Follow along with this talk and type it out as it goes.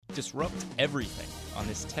disrupt everything on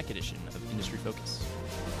this tech edition of Industry Focus.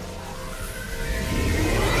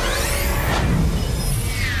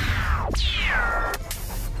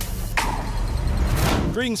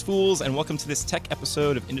 Greetings, fools, and welcome to this tech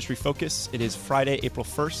episode of Industry Focus. It is Friday, April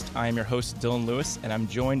 1st. I am your host, Dylan Lewis, and I'm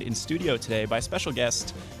joined in studio today by a special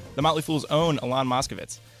guest, the Motley Fool's own Alon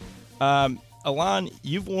Moskovitz. Alon,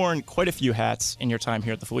 you've worn quite a few hats in your time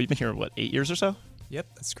here at the Fool. You've been here, 8 years or so? Yep,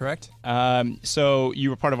 that's correct. So you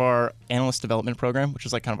were part of our analyst development program, which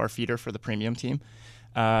is like kind of our feeder for the premium team,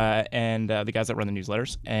 and the guys that run the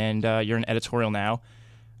newsletters. And you're an editorial now.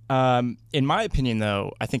 In my opinion,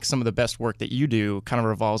 though, I think some of the best work that you do kind of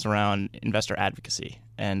revolves around investor advocacy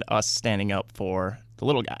and us standing up for the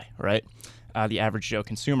little guy, right? The average Joe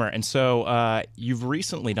consumer. And so you've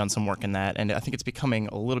recently done some work in that, and I think it's becoming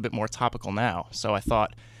a little bit more topical now. So I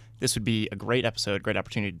thought this would be a great episode, great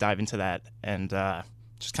opportunity to dive into that and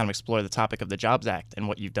just kind of explore the topic of the Jobs Act and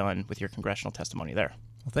what you've done with your congressional testimony there.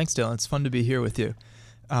 Well, thanks, Dylan. It's fun to be here with you.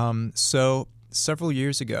 So several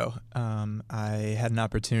years ago, I had an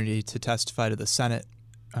opportunity to testify to the Senate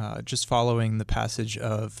just following the passage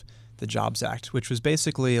of the Jobs Act, which was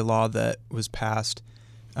basically a law that was passed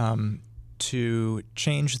to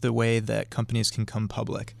change the way that companies can come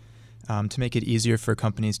public, to make it easier for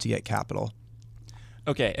companies to get capital.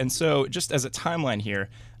 Okay, and so just as a timeline here,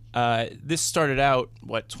 this started out,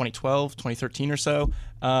 2012, 2013 or so.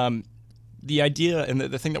 The idea and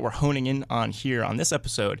the thing that we're honing in on here on this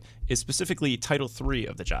episode is specifically Title III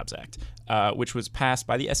of the Jobs Act, which was passed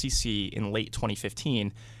by the SEC in late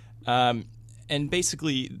 2015. And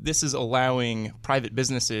basically, this is allowing private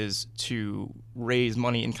businesses to raise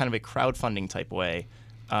money in kind of a crowdfunding type way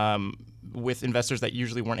with investors that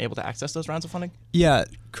usually weren't able to access those rounds of funding? Yeah,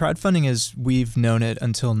 crowdfunding, as we've known it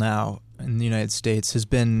until now in the United States, has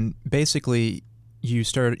been basically you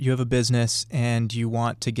have a business and you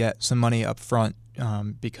want to get some money up front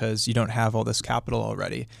because you don't have all this capital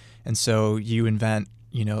already. And so you invent,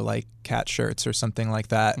 like cat shirts or something like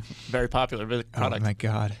that. Very popular product. Oh my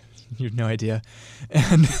God. You have no idea.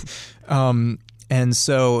 And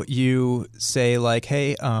so you say like,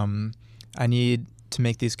 hey, I need to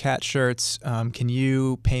make these cat shirts. Can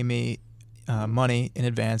you pay me money in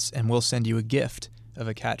advance and we'll send you a gift of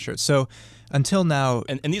a cat shirt? So until now...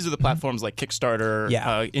 And these are the platforms like Kickstarter,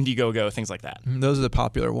 Indiegogo, things like that. Those are the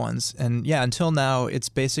popular ones. And yeah, until now, it's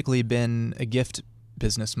basically been a gift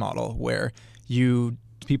business model where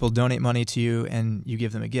people donate money to you and you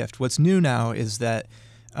give them a gift. What's new now is that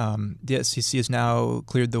the SEC has now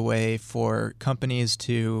cleared the way for companies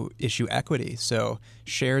to issue equity, so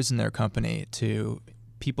shares in their company to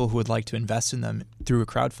people who would like to invest in them through a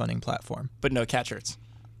crowdfunding platform. But no cat shirts.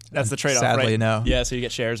 That's the trade-off, Sadly, right? no. Yeah, so you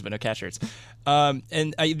get shares, but no cat shirts.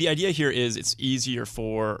 The idea here is it's easier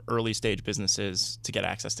for early-stage businesses to get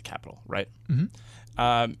access to capital, right?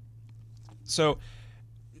 Mm-hmm. So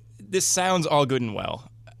this sounds all good and well.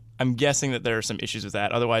 I'm guessing that there are some issues with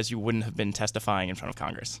that. Otherwise, you wouldn't have been testifying in front of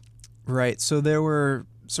Congress. Right. So there were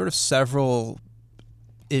sort of several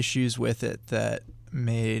issues with it that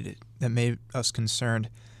made us concerned.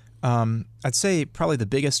 I'd say probably the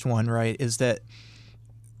biggest one, right, is that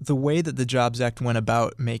the way that the Jobs Act went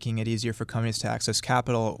about making it easier for companies to access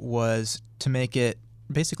capital was to make it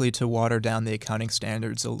basically to water down the accounting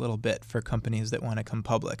standards a little bit for companies that want to come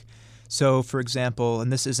public. So, for example,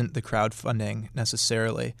 and this isn't the crowdfunding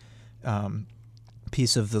necessarily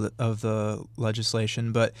piece of the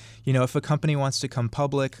legislation, but if a company wants to come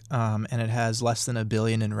public and it has less than $1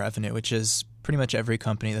 billion in revenue, which is pretty much every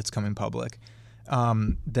company that's coming public,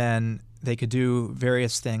 then they could do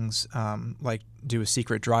various things like do a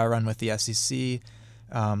secret dry run with the SEC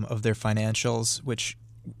of their financials,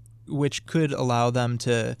 which could allow them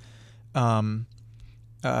to try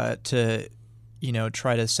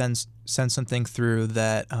to send something through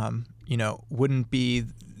that wouldn't be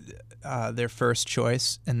their first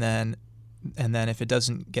choice, and then if it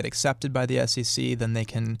doesn't get accepted by the SEC, then they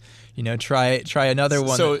can try another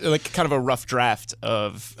one. So like kind of a rough draft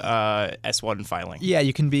of S1 filing. Yeah,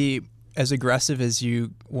 you can be as aggressive as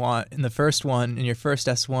you want in the first one, in your first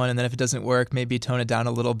S1, and then if it doesn't work, maybe tone it down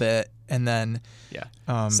a little bit, and then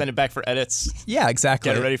send it back for edits. Yeah, exactly.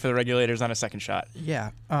 Get it ready for the regulators on a second shot. Yeah,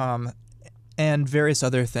 and various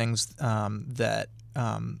other things that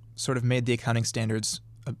sort of made the accounting standards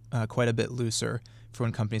quite a bit looser for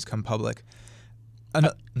when companies come public.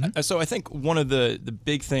 So I think one of the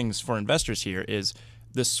big things for investors here is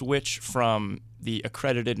the switch from the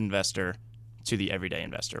accredited investor to the everyday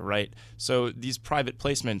investor, right? So these private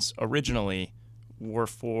placements originally were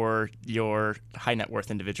for your high net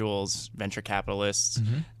worth individuals, venture capitalists,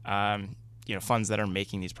 funds that are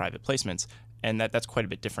making these private placements. And that's quite a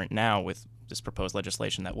bit different now with this proposed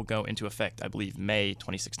legislation that will go into effect, I believe, May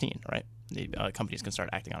 2016, right? The companies can start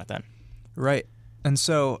acting on it then. Right. And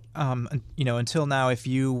so, until now, if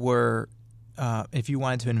you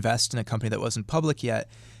wanted to invest in a company that wasn't public yet,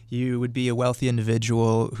 you would be a wealthy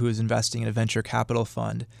individual who is investing in a venture capital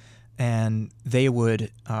fund, and the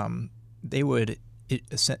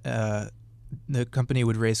company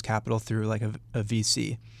would raise capital through like a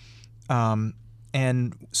VC.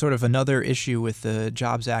 And sort of another issue with the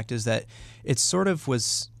Jobs Act is that it sort of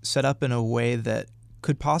was set up in a way that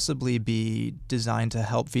could possibly be designed to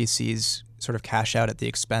help VCs sort of cash out at the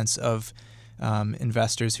expense of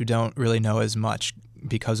investors who don't really know as much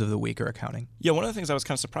because of the weaker accounting. Yeah, one of the things I was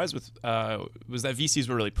kind of surprised with was that VCs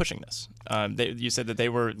were really pushing this. You said that they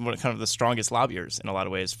were one of the strongest lobbyers in a lot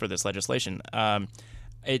of ways for this legislation. I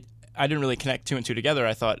didn't really connect two and two together.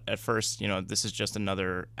 I thought at first, this is just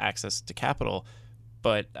another access to capital.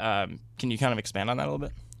 But can you kind of expand on that a little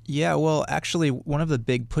bit? Yeah, well, actually, one of the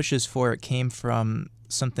big pushes for it came from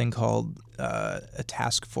something called a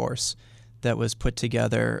task force that was put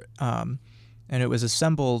together, and it was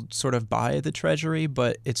assembled sort of by the Treasury,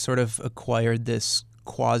 but it sort of acquired this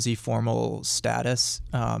quasi-formal status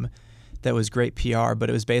that was great PR, but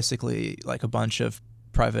it was basically like a bunch of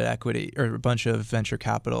private equity or a bunch of venture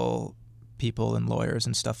capital people and lawyers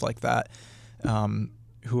and stuff like that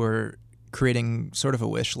who were creating sort of a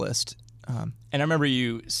wish list. And I remember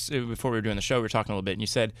before we were doing the show, we were talking a little bit, and you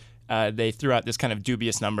said they threw out this kind of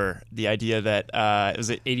dubious number, the idea that was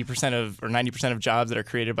it 80% or 90% of jobs that are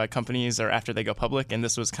created by companies are after they go public, and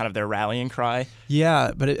this was kind of their rallying cry.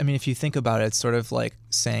 Yeah, but if you think about it, it's sort of like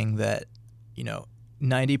saying that,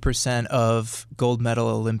 90% of gold medal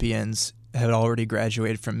Olympians had already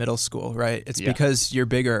graduated from middle school, right? It's because you're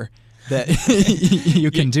bigger that you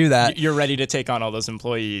can do that. You're ready to take on all those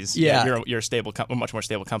employees. Yeah. You're a much more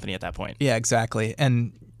stable company at that point. Yeah, exactly.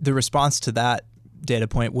 And the response to that data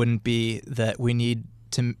point wouldn't be that we need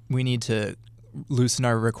to loosen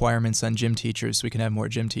our requirements on gym teachers so we can have more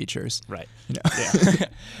gym teachers. Right.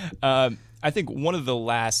 Yeah. I think one of the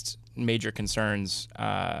last major concerns,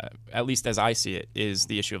 at least as I see it, is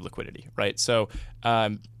the issue of liquidity, right? So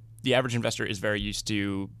the average investor is very used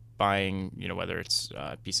to buying, whether it's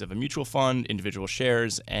a piece of a mutual fund, individual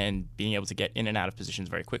shares, and being able to get in and out of positions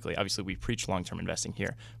very quickly. Obviously, we preach long-term investing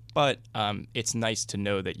here, but it's nice to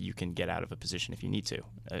know that you can get out of a position if you need to,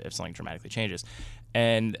 if something dramatically changes.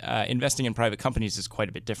 And investing in private companies is quite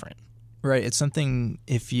a bit different. Right. It's something,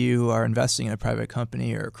 if you are investing in a private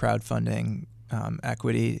company or crowdfunding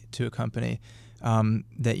equity to a company,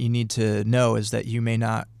 that you need to know is that you may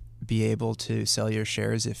not be able to sell your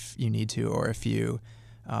shares if you need to, or if you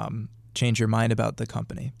change your mind about the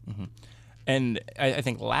company. Mm-hmm. And I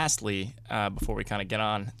think lastly, before we kind of get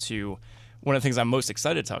on to one of the things I'm most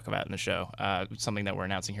excited to talk about in the show, something that we're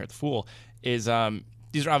announcing here at The Fool, is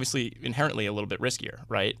these are obviously inherently a little bit riskier,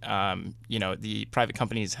 right? The private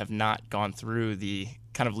companies have not gone through the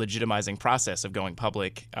kind of legitimizing process of going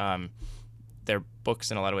public. Their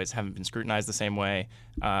books in a lot of ways haven't been scrutinized the same way,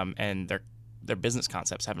 and their business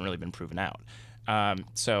concepts haven't really been proven out.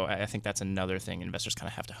 So I think that's another thing investors kind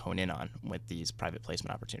of have to hone in on with these private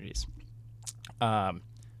placement opportunities.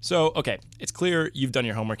 Okay, it's clear you've done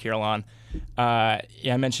your homework here, Alon. I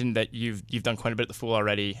mentioned that you've done quite a bit at The Fool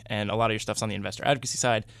already, and a lot of your stuff's on the investor advocacy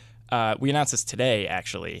side. We announced this today,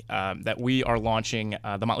 actually, that we are launching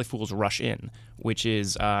the Motley Fool's Rush In, which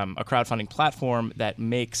is a crowdfunding platform that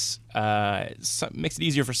makes it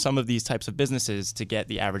easier for some of these types of businesses to get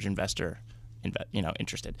the average investor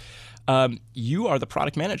interested. You are the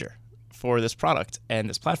product manager for this product and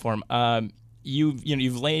this platform.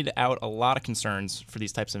 You've laid out a lot of concerns for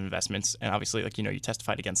these types of investments, and obviously, you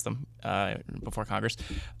testified against them before Congress.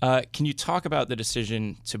 Can you talk about the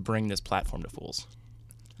decision to bring this platform to Fools?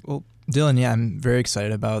 Well, Dylan, I'm very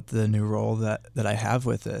excited about the new role that I have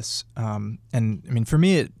with this. And for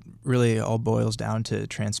me, it really all boils down to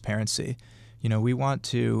transparency. We want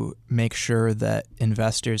to make sure that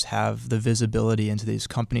investors have the visibility into these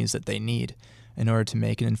companies that they need in order to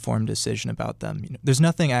make an informed decision about them. There's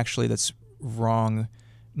nothing actually that's wrong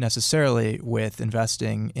necessarily with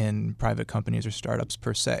investing in private companies or startups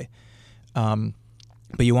per se. But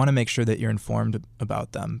you want to make sure that you're informed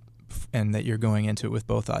about them and that you're going into it with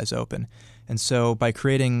both eyes open. And so by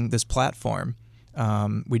creating this platform,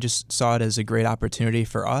 we just saw it as a great opportunity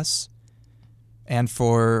for us and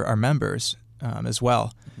for our members as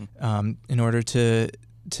well, in order to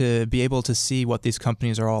be able to see what these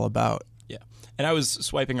companies are all about. Yeah. And I was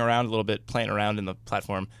swiping around a little bit, playing around in the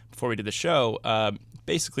platform before we did the show.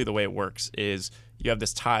 Basically, the way it works is you have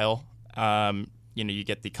this tile. you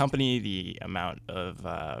get the company, the amount of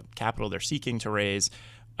capital they're seeking to raise,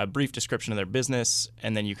 a brief description of their business,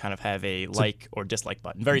 and then you kind of have a like or dislike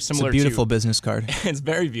button. Very similar. It's a beautiful business card. It's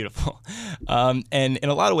very beautiful, and in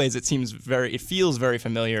a lot of ways, it feels very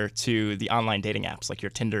familiar to the online dating apps like your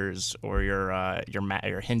Tinders or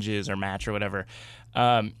your Hinges or Match or whatever.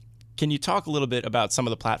 Can you talk a little bit about some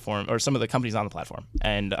of the platform or some of the companies on the platform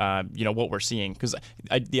and what we're seeing? Because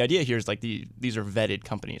the idea here is like these are vetted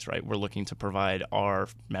companies, right? We're looking to provide our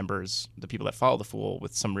members, the people that follow the Fool,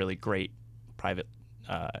 with some really great private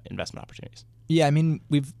investment opportunities. Yeah, I mean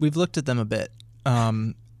we've looked at them a bit,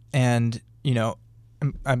 and I'm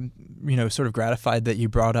sort of gratified that you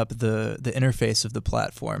brought up the interface of the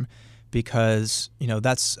platform, because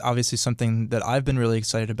that's obviously something that I've been really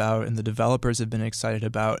excited about, and the developers have been excited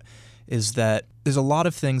about. Is that there's a lot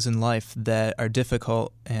of things in life that are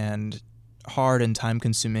difficult and hard and time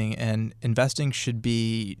consuming, and investing should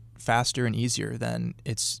be faster and easier than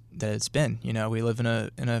it's been. We live in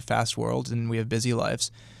a fast world and we have busy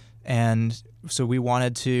lives, and so we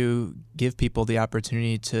wanted to give people the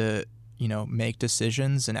opportunity to make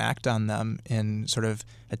decisions and act on them in sort of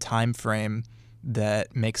a time frame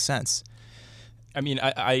that makes sense. I mean,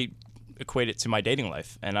 I equate it to my dating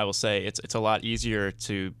life, and I will say it's a lot easier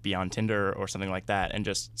to be on Tinder or something like that and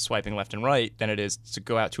just swiping left and right than it is to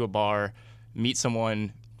go out to a bar, meet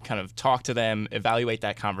someone, kind of talk to them, evaluate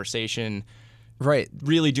that conversation, right?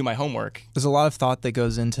 Really do my homework. There's a lot of thought that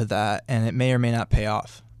goes into that, and it may or may not pay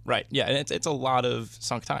off. Right. Yeah, and it's a lot of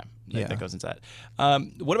sunk time that goes into that.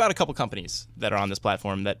 What about a couple companies that are on this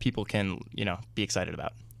platform that people can be excited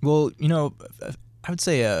about? Well, I would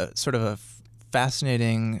say a sort of a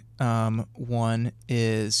fascinating one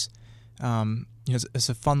is, it's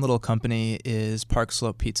a fun little company, is Park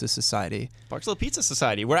Slope Pizza Society. Park Slope Pizza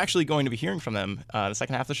Society. We're actually going to be hearing from them the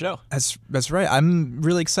second half of the show. That's right. I'm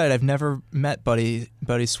really excited. I've never met Buddy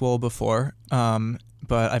Swole before,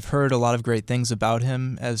 but I've heard a lot of great things about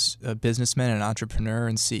him as a businessman and entrepreneur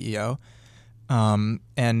and CEO. I'm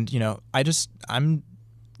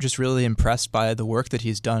just really impressed by the work that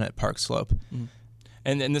he's done at Park Slope. Mm-hmm.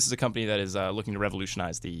 And this is a company that is looking to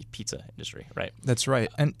revolutionize the pizza industry, right? That's right.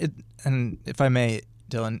 And if I may,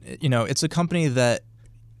 Dylan, it's a company that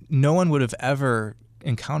no one would have ever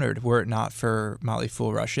encountered were it not for Motley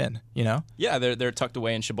Fool Rush In, Yeah, they're tucked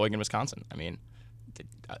away in Sheboygan, Wisconsin. I mean,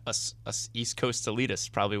 us East Coast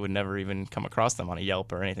elitists probably would never even come across them on a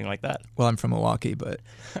Yelp or anything like that. Well, I'm from Milwaukee, but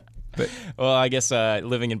well, I guess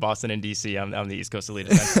living in Boston and DC, I'm the East Coast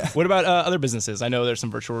elitist. What about other businesses? I know there's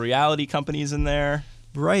some virtual reality companies in there.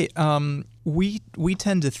 Right. We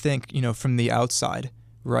tend to think, from the outside,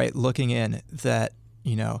 right, looking in, that,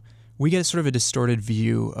 we get sort of a distorted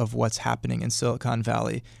view of what's happening in Silicon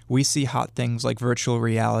Valley. We see hot things like virtual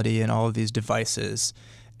reality and all of these devices,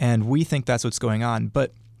 and we think that's what's going on.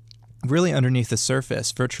 But really underneath the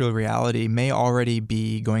surface, virtual reality may already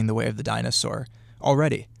be going the way of the dinosaur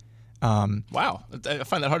already. Wow. I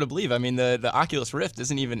find that hard to believe. I mean, the Oculus Rift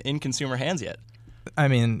isn't even in consumer hands yet. I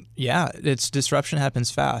mean, yeah, disruption happens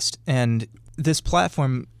fast. And this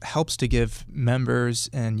platform helps to give members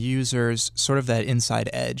and users sort of that inside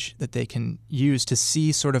edge that they can use to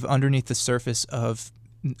see sort of underneath the surface of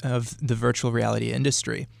the virtual reality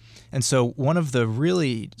industry. And so one of the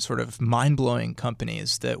really sort of mind-blowing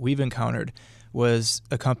companies that we've encountered was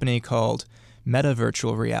a company called Meta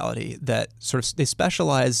Virtual Reality that they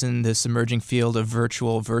specialize in this emerging field of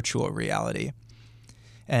virtual reality.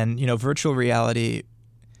 And, virtual reality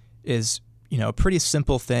is, a pretty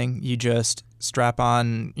simple thing. You just strap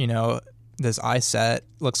on, this eye set,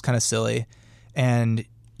 looks kind of silly, and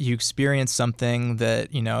you experience something that,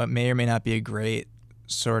 it may or may not be a great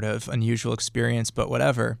sort of unusual experience, but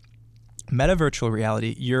whatever. Meta virtual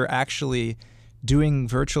reality, you're actually doing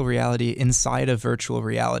virtual reality inside of virtual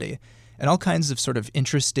reality. And all kinds of sort of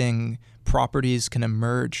interesting properties can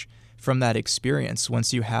emerge from that experience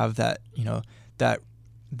once you have that,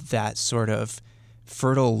 that sort of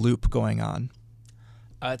fertile loop going on.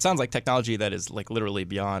 It sounds like technology that is like literally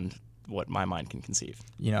beyond what my mind can conceive.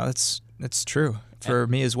 That's true for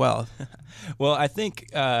me as well. Well, I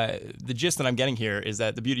think the gist that I'm getting here is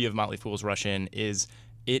that the beauty of Motley Fool's Rush In is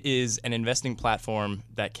it is an investing platform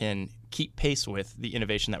that can keep pace with the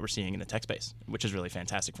innovation that we're seeing in the tech space, which is really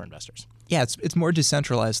fantastic for investors. Yeah, it's more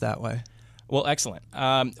decentralized that way. Well, excellent.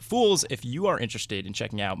 Fools, if you are interested in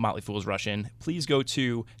checking out Motley Fool's Rush In, please go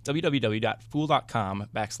to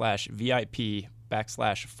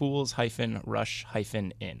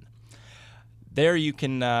www.fool.com/VIP/fools-rush-in. There you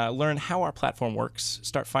can learn how our platform works,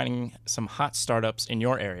 start finding some hot startups in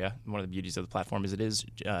your area. One of the beauties of the platform is it is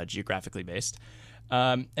geographically based.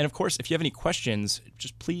 And of course, if you have any questions,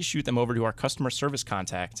 just please shoot them over to our customer service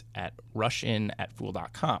contact at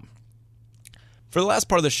rushin@fool.com. For the last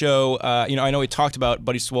part of the show, I know we talked about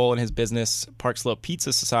Buddy Swoll and his business, Park Slope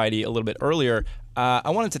Pizza Society, a little bit earlier. I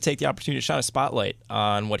wanted to take the opportunity to shine a spotlight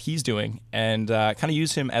on what he's doing and kind of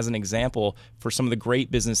use him as an example for some of the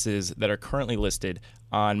great businesses that are currently listed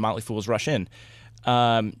on Motley Fool's Rush In.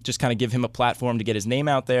 Just kind of give him a platform to get his name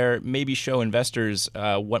out there, maybe show investors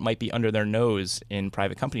what might be under their nose in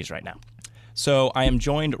private companies right now. So I am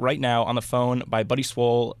joined right now on the phone by Buddy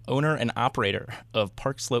Swoll, owner and operator of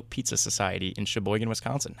Park Slope Pizza Society in Sheboygan,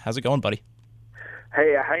 Wisconsin. How's it going, buddy?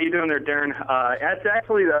 Hey, how you doing there, Darren? That's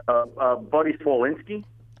actually Buddy Swolinski.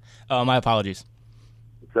 Oh, my apologies.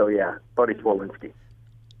 So yeah, Buddy Swolinski.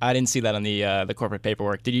 I didn't see that on the corporate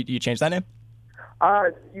paperwork. Did you change that name?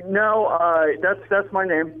 No, that's my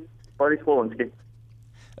name, Buddy Swolinski.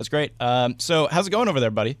 That's great. So how's it going over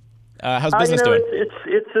there, buddy? How's business doing?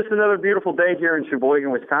 It's just another beautiful day here in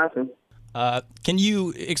Sheboygan, Wisconsin. Can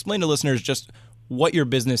you explain to listeners just what your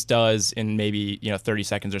business does in maybe 30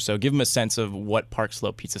 seconds or so? Give them a sense of what Park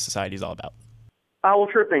Slope Pizza Society is all about. Well,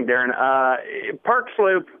 sure thing, Darren. Park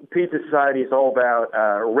Slope Pizza Society is all about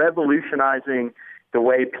revolutionizing the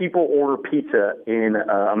way people order pizza in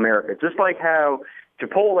America. Just like how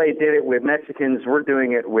Chipotle did it with Mexicans, we're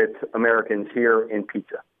doing it with Americans here in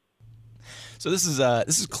pizza. So this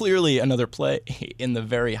is clearly another play in the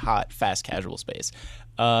very hot fast casual space.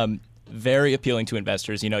 Very appealing to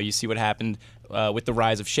investors. You see what happened with the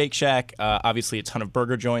rise of Shake Shack. Obviously, a ton of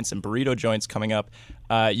burger joints and burrito joints coming up.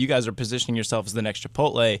 You guys are positioning yourself as the next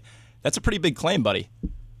Chipotle. That's a pretty big claim, buddy.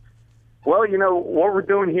 Well, what we're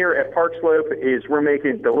doing here at Park Slope is we're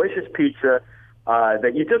making delicious pizza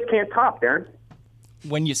that you just can't top, Darren.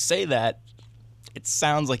 When you say that, it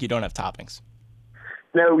sounds like you don't have toppings.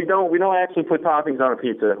 No, we don't. We don't actually put toppings on a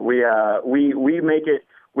pizza. We make it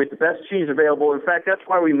with the best cheese available. In fact, that's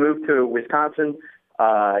why we moved to Wisconsin.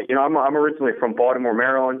 I'm originally from Baltimore,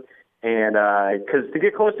 Maryland, and because to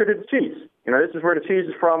get closer to the cheese. This is where the cheese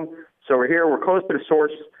is from. So we're here. We're close to the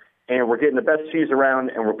source, and we're getting the best cheese around,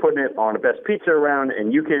 and we're putting it on the best pizza around.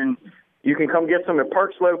 And you can come get some at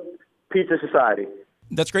Park Slope Pizza Society.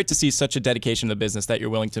 That's great to see such a dedication to the business that you're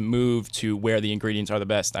willing to move to where the ingredients are the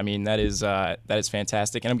best. I mean, that is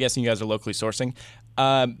fantastic. And I'm guessing you guys are locally sourcing.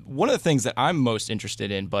 One of the things that I'm most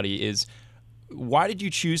interested in, buddy, is why did you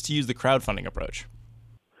choose to use the crowdfunding approach?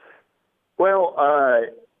 Well,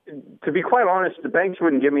 to be quite honest, the banks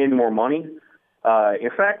wouldn't give me any more money. In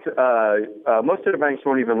fact, most of the banks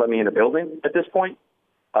won't even let me in a building at this point.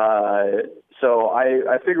 So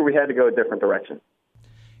I figured we had to go a different direction.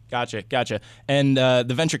 Gotcha. And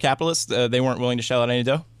the venture capitalists, they weren't willing to shell out any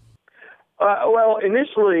dough? Well,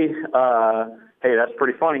 initially, hey, that's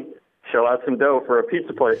pretty funny. Shell out some dough for a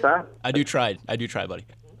pizza place, huh? I do try, buddy.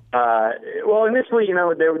 Well, initially, they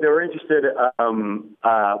were interested,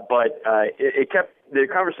 but the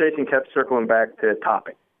conversation kept circling back to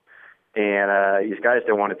topping. And these guys,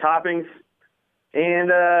 they wanted toppings. And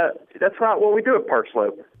that's not what we do at Park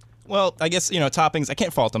Slope. Well, I guess, toppings, I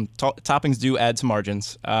can't fault them. Toppings do add to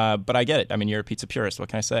margins, but I get it. I mean, you're a pizza purist. What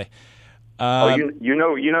can I say? You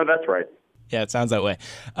know that's right. Yeah, it sounds that way.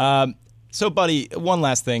 So, buddy, one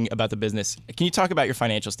last thing about the business. Can you talk about your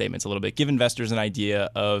financial statements a little bit? Give investors an idea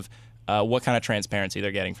of what kind of transparency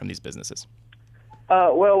they're getting from these businesses.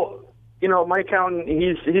 Well, my accountant,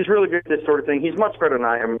 he's really good at this sort of thing. He's much better than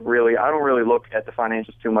I am, really. I don't really look at the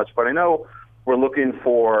financials too much, but I know we're looking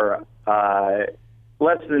for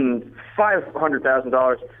less than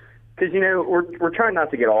 $500,000 because we're trying not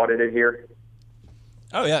to get audited here.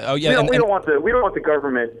 Oh yeah. We don't want the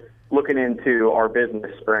government looking into our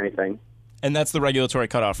business or anything. And that's the regulatory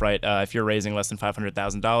cutoff, right? If you're raising less than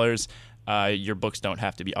 $500,000, your books don't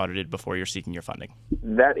have to be audited before you're seeking your funding.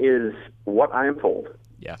 That is what I am told.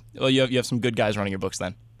 Yeah. Well, you have some good guys running your books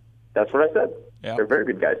then. That's what I said. Yeah. They're very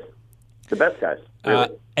good guys. The best guys. Really.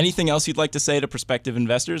 Anything else you'd like to say to prospective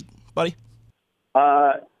investors, buddy?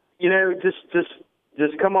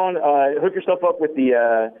 Just come on, hook yourself up with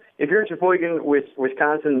the, if you're in Sheboygan,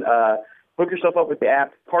 Wisconsin, hook yourself up with the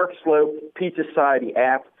app, Park Slope Pizza Society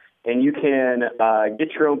app, and you can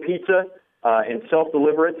get your own pizza and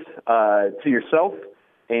self-deliver it to yourself,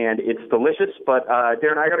 and it's delicious. But,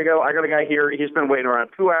 Darren, I got to go. I got a guy here. He's been waiting around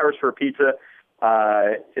 2 hours for a pizza,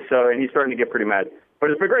 and he's starting to get pretty mad. But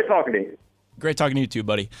it's been great talking to you. Great talking to you too,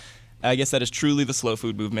 buddy. I guess that is truly the slow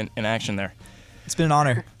food movement in action there. It's been an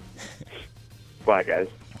honor. Bye, guys.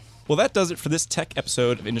 Well, that does it for this tech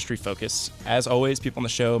episode of Industry Focus. As always, people on the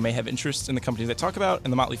show may have interests in the companies they talk about,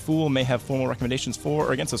 and the Motley Fool may have formal recommendations for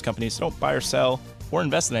or against those companies. So don't buy or sell or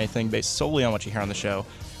invest in anything based solely on what you hear on the show.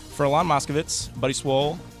 For Alon Moskovitz, Buddy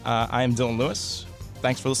Swole, I am Dylan Lewis.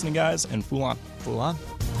 Thanks for listening, guys, and Fool on. Fool on.